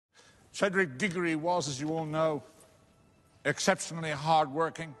Cedric Diggory was, as you all know, exceptionally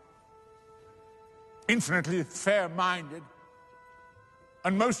hard-working, infinitely fair-minded,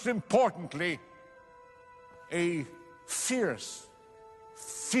 and most importantly, a fierce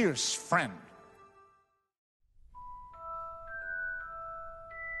friend.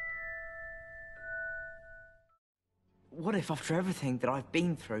 What if, after everything that I've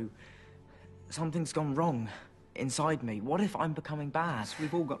been through, something's gone wrong inside me? What if I'm becoming bad?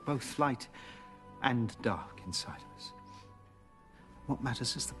 We've all got both light and dark inside us. What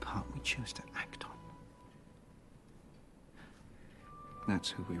matters is the part we choose to act on. That's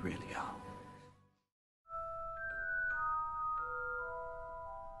who we really are.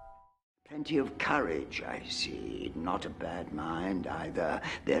 Plenty of courage, I see. Not a bad mind either.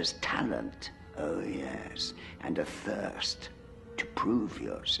 There's talent, oh yes, and a thirst to prove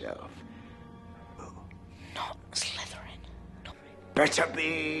yourself. Oh. Not Slytherin. Not... Better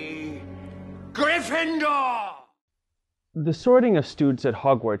be Gryffindor! The sorting of students at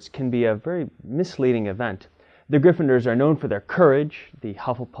Hogwarts can be a very misleading event. The Gryffindors are known for their courage, the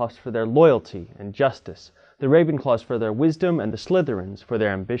Hufflepuffs for their loyalty and justice, the Ravenclaws for their wisdom, and the Slytherins for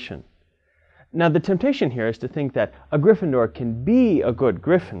their ambition. Now, the temptation here is to think that a Gryffindor can be a good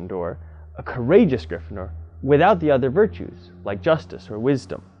Gryffindor, a courageous Gryffindor, without the other virtues, like justice or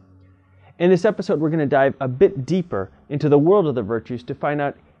wisdom. In this episode, we're going to dive a bit deeper into the world of the virtues to find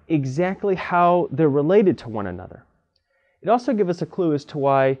out exactly how they're related to one another. It also gives us a clue as to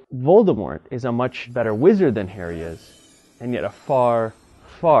why Voldemort is a much better wizard than Harry is, and yet a far,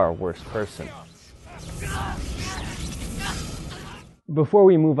 far worse person. Before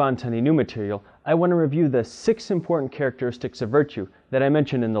we move on to any new material, I want to review the 6 important characteristics of virtue that I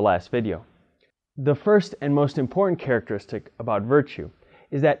mentioned in the last video. The first and most important characteristic about virtue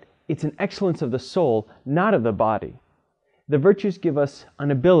is that it's an excellence of the soul, not of the body. The virtues give us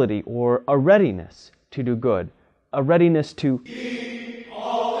an ability or a readiness to do good, a readiness to be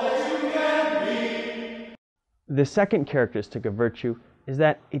all that you can be. The second characteristic of virtue is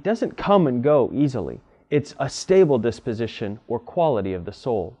that it doesn't come and go easily. It's a stable disposition or quality of the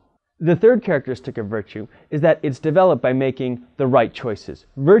soul. The third characteristic of virtue is that it's developed by making the right choices,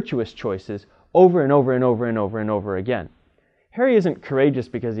 virtuous choices, over and over and over and over and over again. Harry isn't courageous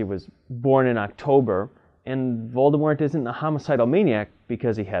because he was born in October, and Voldemort isn't a homicidal maniac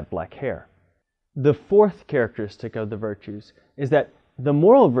because he had black hair. The fourth characteristic of the virtues is that the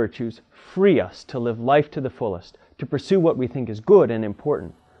moral virtues free us to live life to the fullest, to pursue what we think is good and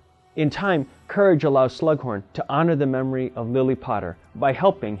important. In time, courage allows Slughorn to honor the memory of Lily Potter by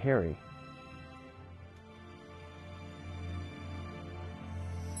helping Harry.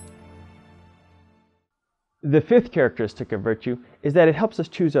 The fifth characteristic of virtue is that it helps us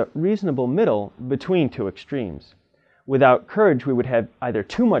choose a reasonable middle between two extremes. Without courage, we would have either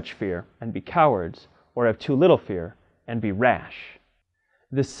too much fear and be cowards, or have too little fear and be rash.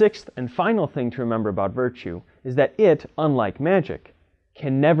 The sixth and final thing to remember about virtue is that it, unlike magic,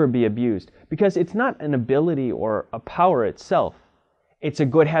 can never be abused because it's not an ability or a power itself. It's a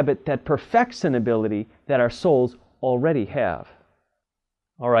good habit that perfects an ability that our souls already have.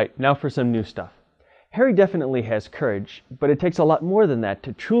 Alright, now for some new stuff. Harry definitely has courage, but it takes a lot more than that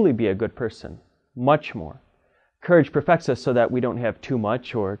to truly be a good person. Much more. Courage perfects us so that we don't have too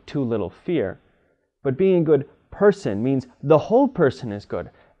much or too little fear. But being a good person means the whole person is good,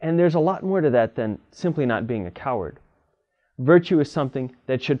 and there's a lot more to that than simply not being a coward. Virtue is something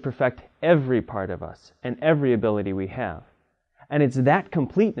that should perfect every part of us and every ability we have. And it's that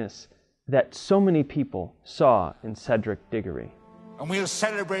completeness that so many people saw in Cedric Diggory. And we'll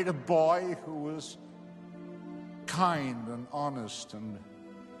celebrate a boy who was kind and honest and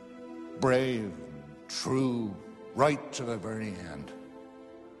brave and true, right to the very end.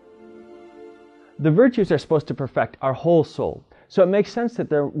 The virtues are supposed to perfect our whole soul, so it makes sense that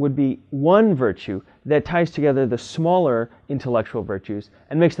there would be one virtue that ties together the smaller intellectual virtues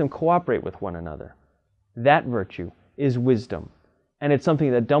and makes them cooperate with one another. That virtue is wisdom, and it's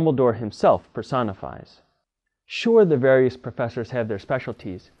something that Dumbledore himself personifies. Sure, the various professors have their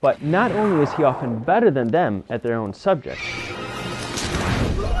specialties, but not only is he often better than them at their own subject,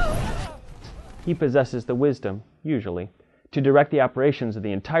 he possesses the wisdom, usually, to direct the operations of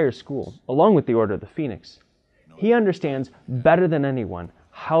the entire school, along with the Order of the Phoenix. He understands better than anyone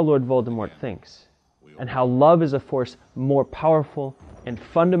how Lord Voldemort thinks, and how love is a force more powerful and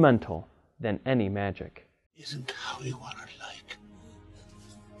fundamental than any magic. Isn't how you are like,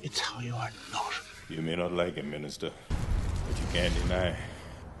 it's how you are not. You may not like him, Minister, but you can't deny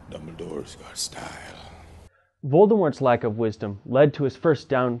Dumbledore's got style. Voldemort's lack of wisdom led to his first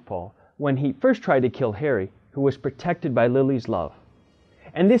downfall when he first tried to kill Harry, who was protected by Lily's love.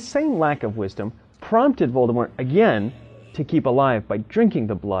 And this same lack of wisdom prompted Voldemort again to keep alive by drinking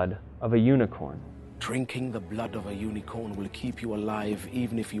the blood of a unicorn. Drinking the blood of a unicorn will keep you alive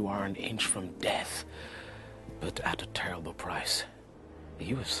even if you are an inch from death, but at a terrible price.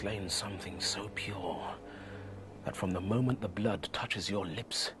 You have slain something so pure that from the moment the blood touches your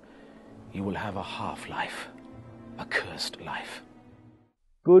lips, you will have a half-life, a cursed life.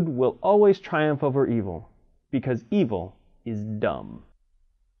 Good will always triumph over evil, because evil is dumb.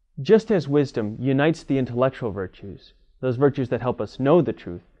 Just as wisdom unites the intellectual virtues, those virtues that help us know the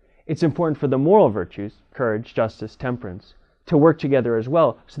truth, it's important for the moral virtues, courage, justice, temperance, to work together as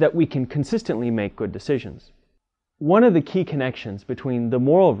well so that we can consistently make good decisions. One of the key connections between the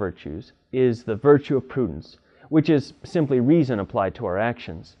moral virtues is the virtue of prudence, which is simply reason applied to our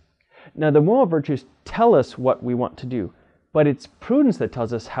actions. Now, the moral virtues tell us what we want to do, but it's prudence that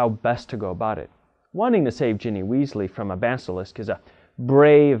tells us how best to go about it. Wanting to save Ginny Weasley from a basilisk is a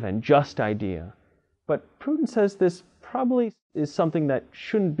brave and just idea, but prudence says this probably is something that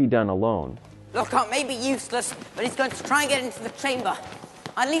shouldn't be done alone. Lockhart may be useless, but he's going to try and get into the chamber.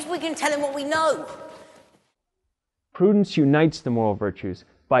 At least we can tell him what we know. Prudence unites the moral virtues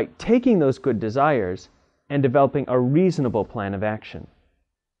by taking those good desires and developing a reasonable plan of action.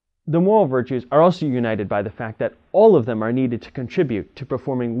 The moral virtues are also united by the fact that all of them are needed to contribute to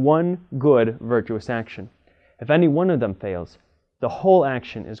performing one good, virtuous action. If any one of them fails, the whole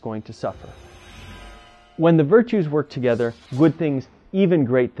action is going to suffer. When the virtues work together, good things, even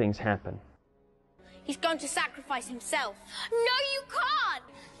great things, happen. He's going to sacrifice himself. No, you can't!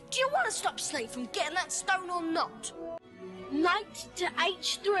 Do you want to stop Snape from getting that stone or not? Knight to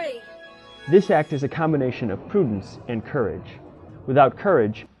H3. This act is a combination of prudence and courage. Without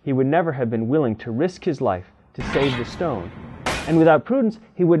courage, he would never have been willing to risk his life to save the stone. And without prudence,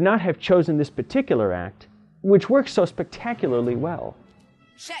 he would not have chosen this particular act, which works so spectacularly well.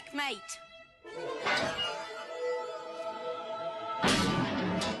 Checkmate.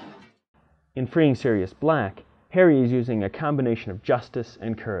 In freeing Sirius Black, Harry is using a combination of justice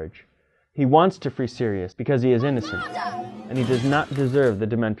and courage. He wants to free Sirius because he is innocent, and he does not deserve the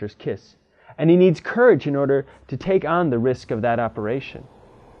Dementor's kiss. And he needs courage in order to take on the risk of that operation.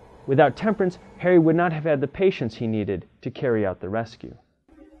 Without temperance, Harry would not have had the patience he needed to carry out the rescue.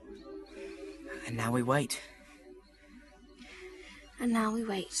 And now we wait. And now we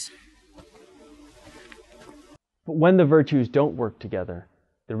wait. But when the virtues don't work together,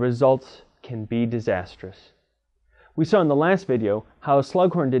 the results can be disastrous. We saw in the last video how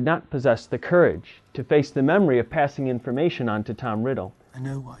Slughorn did not possess the courage to face the memory of passing information on to Tom Riddle, I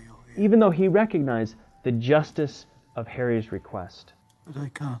know why you're here, even though he recognized the justice of Harry's request. but I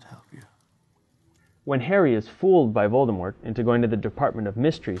can't help you. When Harry is fooled by Voldemort into going to the Department of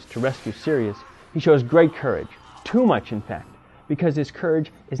Mysteries to rescue Sirius, he shows great courage, too much in fact, because his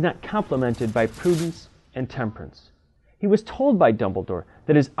courage is not complemented by prudence and temperance. He was told by Dumbledore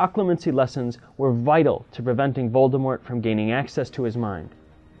that his occlumency lessons were vital to preventing Voldemort from gaining access to his mind.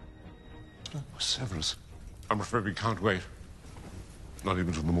 Severus, I'm afraid we can't wait. Not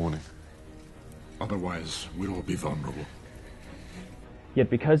even till the morning. Otherwise, we'll all be vulnerable. Yet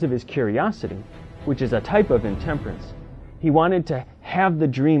because of his curiosity, which is a type of intemperance, he wanted to have the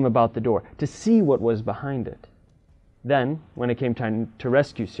dream about the door, to see what was behind it. Then, when it came time to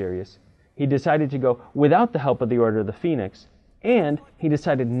rescue Sirius, he decided to go without the help of the Order of the Phoenix, and he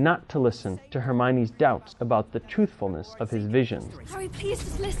decided not to listen to Hermione's doubts about the truthfulness of his visions. Harry, please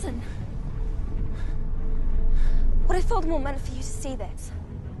just listen. What if Voldemort meant for you to see this?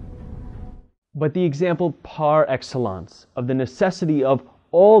 But the example par excellence of the necessity of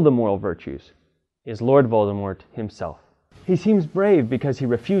all the moral virtues is Lord Voldemort himself. He seems brave because he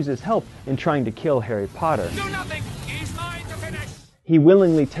refuses help in trying to kill Harry Potter. Do nothing! He's mine to finish! He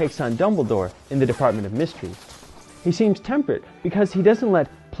willingly takes on Dumbledore in the Department of Mysteries. He seems temperate because he doesn't let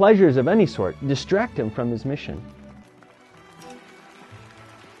pleasures of any sort distract him from his mission.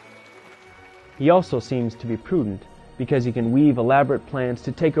 He also seems to be prudent because he can weave elaborate plans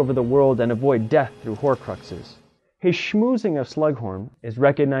to take over the world and avoid death through Horcruxes. His schmoozing of Slughorn is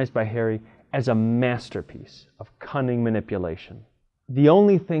recognized by Harry as a masterpiece of cunning manipulation. The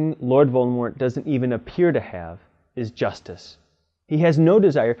only thing Lord Voldemort doesn't even appear to have is justice. He has no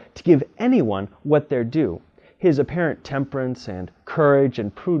desire to give anyone what they're due. His apparent temperance and courage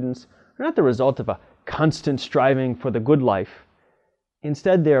and prudence are not the result of a constant striving for the good life.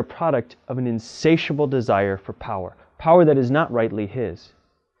 Instead, they are a product of an insatiable desire for power, power that is not rightly his.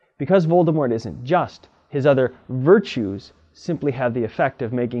 Because Voldemort isn't just, his other virtues simply have the effect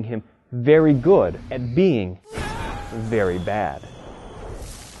of making him very good at being very bad.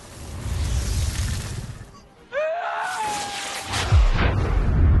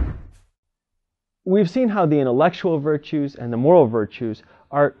 We've seen how the intellectual virtues and the moral virtues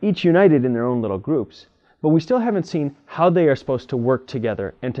are each united in their own little groups, but we still haven't seen how they are supposed to work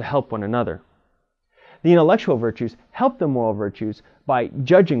together and to help one another. The intellectual virtues help the moral virtues by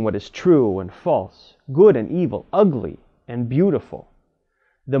judging what is true and false, good and evil, ugly and beautiful.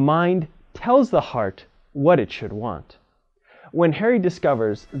 The mind tells the heart what it should want. When Harry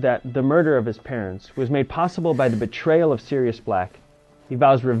discovers that the murder of his parents was made possible by the betrayal of Sirius Black, he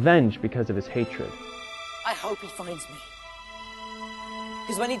vows revenge because of his hatred. I hope he finds me.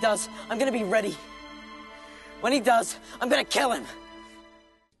 Because when he does, I'm going to be ready. When he does, I'm going to kill him.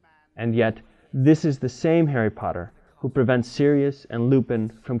 And yet, this is the same Harry Potter who prevents Sirius and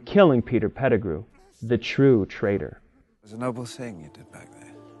Lupin from killing Peter Pettigrew, the true traitor. It was a noble thing you did back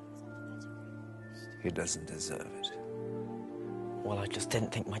there. He doesn't deserve it. Well, I just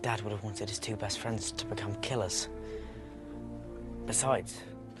didn't think my dad would have wanted his two best friends to become killers. Besides,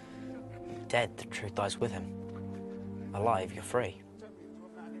 dead, the truth lies with him. Alive, you're free.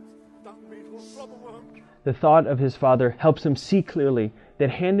 The thought of his father helps him see clearly that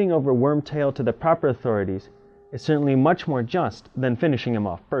handing over Wormtail to the proper authorities is certainly much more just than finishing him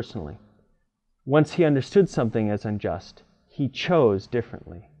off personally. Once he understood something as unjust, he chose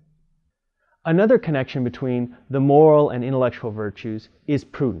differently. Another connection between the moral and intellectual virtues is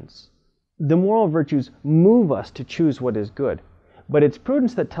prudence. The moral virtues move us to choose what is good, but it's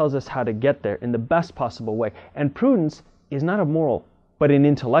prudence that tells us how to get there in the best possible way, and prudence is not a moral, but an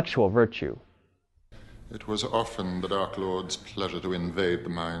intellectual virtue. It was often the Dark Lord's pleasure to invade the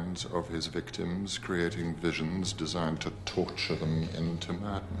minds of his victims, creating visions designed to torture them into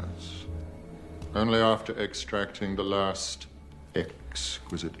madness. Only after extracting the last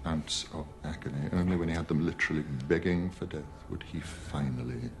exquisite ounce of agony, only when he had them literally begging for death, would he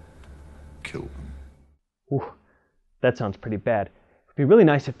finally kill them. Ooh, that sounds pretty bad. It'd be really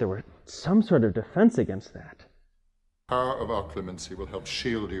nice if there were some sort of defense against that. The power of our clemency will help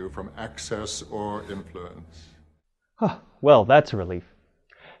shield you from access or influence. Oh, well, that's a relief.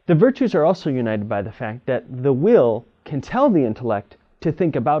 The virtues are also united by the fact that the will can tell the intellect to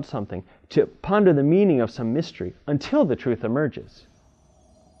think about something, to ponder the meaning of some mystery until the truth emerges.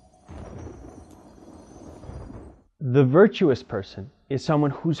 The virtuous person is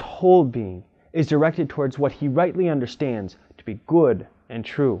someone whose whole being is directed towards what he rightly understands to be good and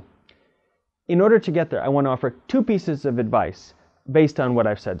true. In order to get there, I want to offer two pieces of advice based on what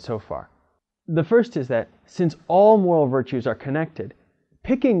I've said so far. The first is that since all moral virtues are connected,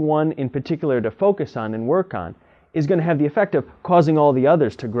 picking one in particular to focus on and work on is going to have the effect of causing all the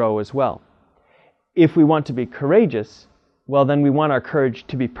others to grow as well. If we want to be courageous, well, then we want our courage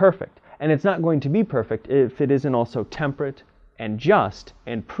to be perfect. And it's not going to be perfect if it isn't also temperate and just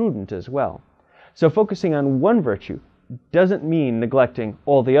and prudent as well. So focusing on one virtue doesn't mean neglecting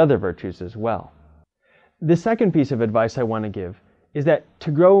all the other virtues as well. The second piece of advice I want to give is that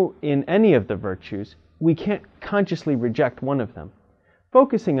to grow in any of the virtues, we can't consciously reject one of them.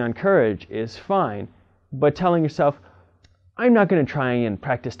 Focusing on courage is fine, but telling yourself, I'm not going to try and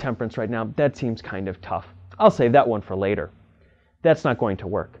practice temperance right now, that seems kind of tough. I'll save that one for later. That's not going to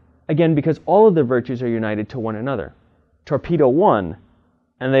work. Again, because all of the virtues are united to one another. Torpedo one,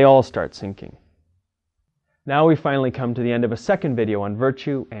 and they all start sinking. Now we finally come to the end of a second video on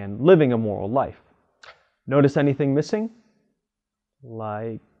virtue and living a moral life. Notice anything missing?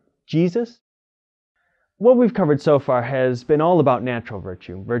 Like Jesus? What we've covered so far has been all about natural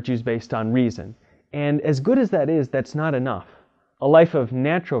virtue, virtues based on reason. And as good as that is, that's not enough. A life of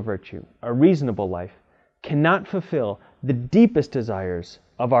natural virtue, a reasonable life, cannot fulfill the deepest desires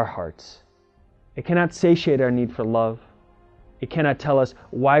of our hearts. It cannot satiate our need for love. It cannot tell us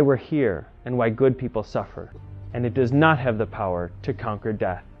why we're here and why good people suffer. And it does not have the power to conquer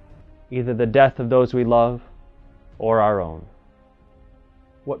death, either the death of those we love or our own.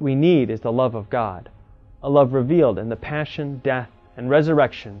 What we need is the love of God, a love revealed in the passion, death, and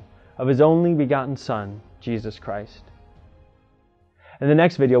resurrection of His only begotten Son, Jesus Christ. In the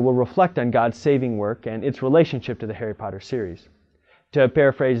next video, we'll reflect on God's saving work and its relationship to the Harry Potter series. To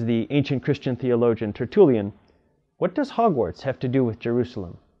paraphrase the ancient Christian theologian Tertullian, what does Hogwarts have to do with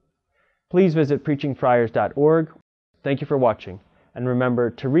Jerusalem? Please visit preachingfriars.org. Thank you for watching, and remember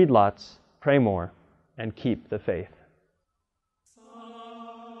to read lots, pray more, and keep the faith.